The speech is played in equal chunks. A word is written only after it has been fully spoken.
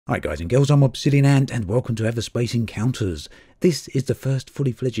Hi guys and girls, I'm Obsidian Ant and welcome to Everspace Encounters. This is the first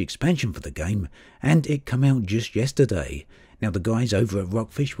fully fledged expansion for the game and it came out just yesterday. Now the guys over at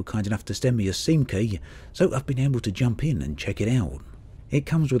Rockfish were kind enough to send me a Steam key, so I've been able to jump in and check it out. It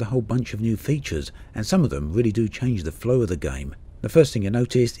comes with a whole bunch of new features and some of them really do change the flow of the game. The first thing you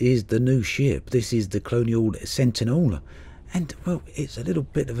notice is the new ship. This is the Colonial Sentinel and well, it's a little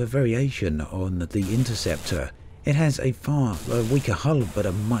bit of a variation on the Interceptor. It has a far weaker hull but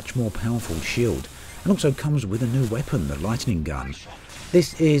a much more powerful shield, and also comes with a new weapon, the lightning gun.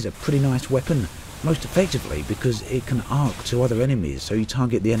 This is a pretty nice weapon, most effectively because it can arc to other enemies, so you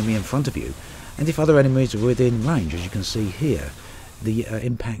target the enemy in front of you, and if other enemies are within range, as you can see here, the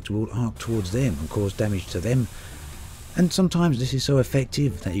impact will arc towards them and cause damage to them. And sometimes this is so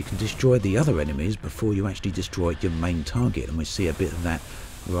effective that you can destroy the other enemies before you actually destroy your main target, and we see a bit of that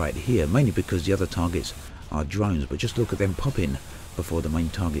right here, mainly because the other targets are drones, but just look at them popping before the main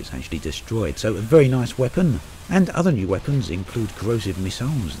target's actually destroyed. So a very nice weapon. And other new weapons include corrosive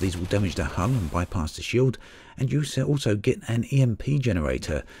missiles. These will damage the hull and bypass the shield, and you also get an EMP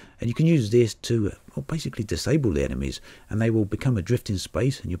generator, and you can use this to basically disable the enemies, and they will become adrift in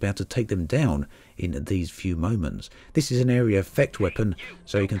space and you'll be able to take them down in these few moments. This is an area effect weapon,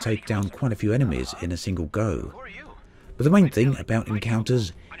 so you can take down quite a few enemies in a single go. But the main thing about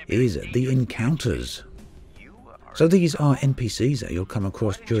encounters is the encounters. So these are NPCs that you'll come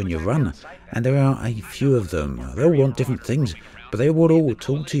across during your run, and there are a few of them. They all want different things, but they will all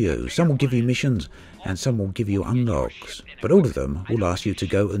talk to you. Some will give you missions, and some will give you unlocks, but all of them will ask you to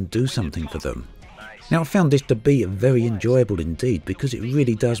go and do something for them. Now I found this to be very enjoyable indeed, because it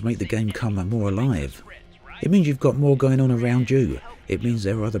really does make the game come more alive. It means you've got more going on around you. It means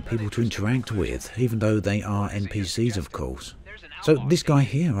there are other people to interact with, even though they are NPCs of course. So this guy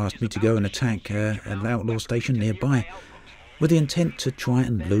here asked me to go and attack an outlaw station nearby with the intent to try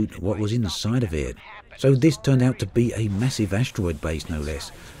and loot what was inside of it. So this turned out to be a massive asteroid base, no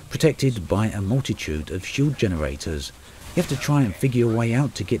less, protected by a multitude of shield generators. You have to try and figure your way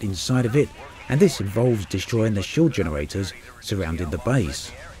out to get inside of it, and this involves destroying the shield generators surrounding the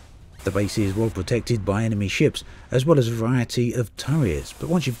base. The base is well protected by enemy ships, as well as a variety of turrets, but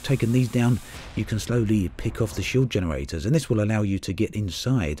once you've taken these down, you can slowly pick off the shield generators, and this will allow you to get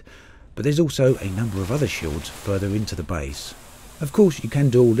inside. But there's also a number of other shields further into the base. Of course, you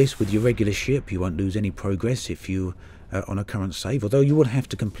can do all this with your regular ship. You won't lose any progress if you are on a current save, although you would have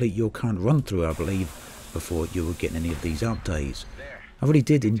to complete your current run through, I believe, before you will get any of these updates. I really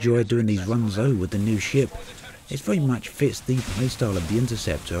did enjoy doing these runs though with the new ship. It very much fits the playstyle of the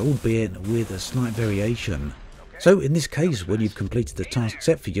Interceptor, albeit with a slight variation. So in this case, when you've completed the task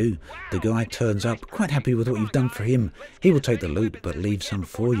set for you, the guy turns up quite happy with what you've done for him. He will take the loot but leave some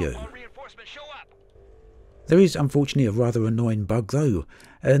for you. There is unfortunately a rather annoying bug though,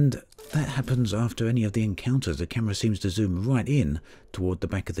 and that happens after any of the encounters. The camera seems to zoom right in toward the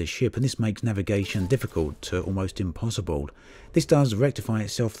back of the ship, and this makes navigation difficult to almost impossible. This does rectify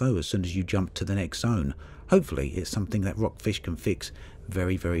itself though as soon as you jump to the next zone. Hopefully it's something that Rockfish can fix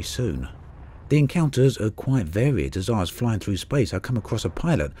very soon. The encounters are quite varied. As I was flying through space, I come across a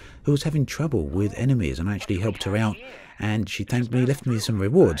pilot who was having trouble with enemies, and I actually helped her out, and she thanked me, left me some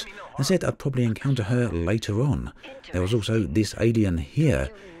rewards, and said I'd probably encounter her later on. There was also this alien here.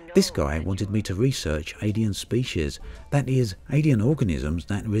 This guy wanted me to research alien species, that is, alien organisms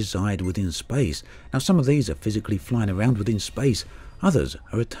that reside within space. Now some of these are physically flying around within space, others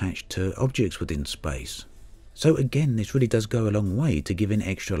are attached to objects within space. So again, this really does go a long way to giving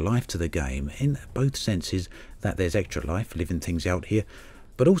extra life to the game, in both senses that there's extra life living things out here,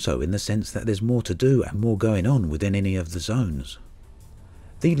 but also in the sense that there's more to do and more going on within any of the zones.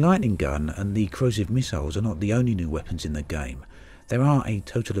 The lightning gun and the corrosive missiles are not the only new weapons in the game. There are a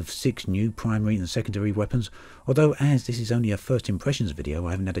total of 6 new primary and secondary weapons, although as this is only a first impressions video,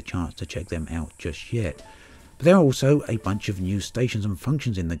 I haven't had a chance to check them out just yet. But there are also a bunch of new stations and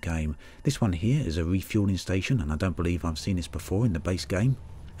functions in the game. This one here is a refueling station, and I don't believe I've seen this before in the base game.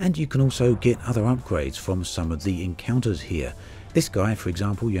 And you can also get other upgrades from some of the encounters here. This guy, for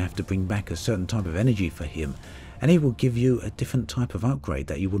example, you have to bring back a certain type of energy for him, and he will give you a different type of upgrade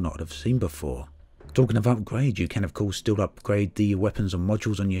that you will not have seen before. Talking of upgrade, you can of course still upgrade the weapons and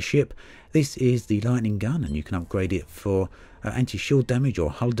modules on your ship. This is the lightning gun, and you can upgrade it for anti-shield damage or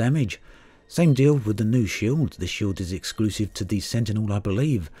hull damage. Same deal with the new shield. The shield is exclusive to the Sentinel, I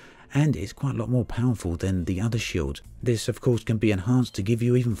believe, and it's quite a lot more powerful than the other shield. This of course can be enhanced to give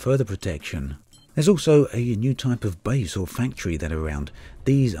you even further protection. There's also a new type of base or factory that are around.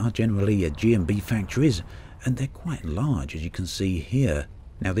 These are generally G&B factories, and they're quite large, as you can see here.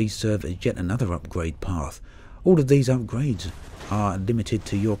 Now these serve as yet another upgrade path. All of these upgrades are limited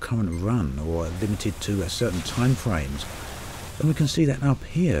to your current run or limited to a certain time frames. And we can see that up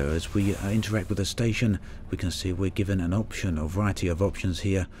here as we interact with the station. We can see we're given an option, a variety of options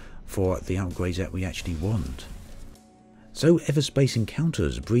here for the upgrades that we actually want. So Everspace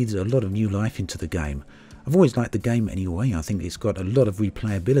Encounters breathes a lot of new life into the game. I've always liked the game anyway. I think it's got a lot of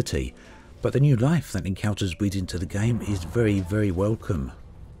replayability, but the new life that Encounters breathes into the game is very, very welcome.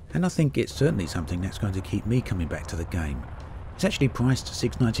 And I think it's certainly something that's going to keep me coming back to the game. It's actually priced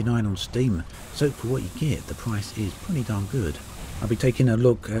 $6.99 on Steam, so for what you get, the price is pretty darn good. I'll be taking a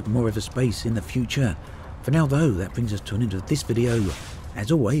look at more Everspace in the future. For now though, that brings us to an end of this video.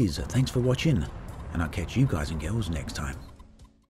 As always, thanks for watching, and I'll catch you guys and girls next time.